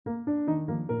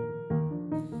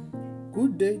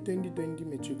Good day 2020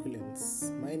 matriculants.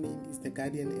 My name is the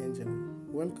Guardian Angel.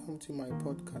 Welcome to my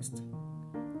podcast.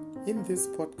 In this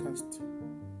podcast,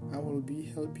 I will be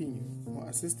helping you or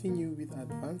assisting you with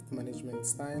advanced management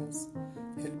styles,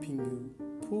 helping you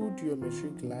put your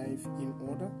matric life in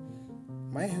order.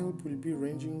 My help will be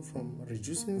ranging from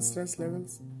reducing stress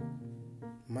levels,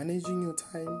 managing your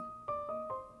time,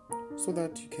 so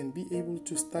that you can be able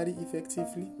to study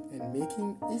effectively and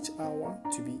making each hour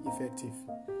to be effective.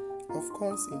 Of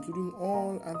course, including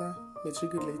all other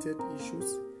matric related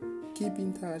issues. Keep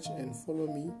in touch and follow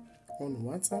me on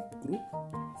WhatsApp group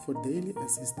for daily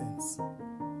assistance.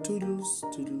 Toodles,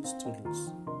 toodles,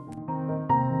 toodles.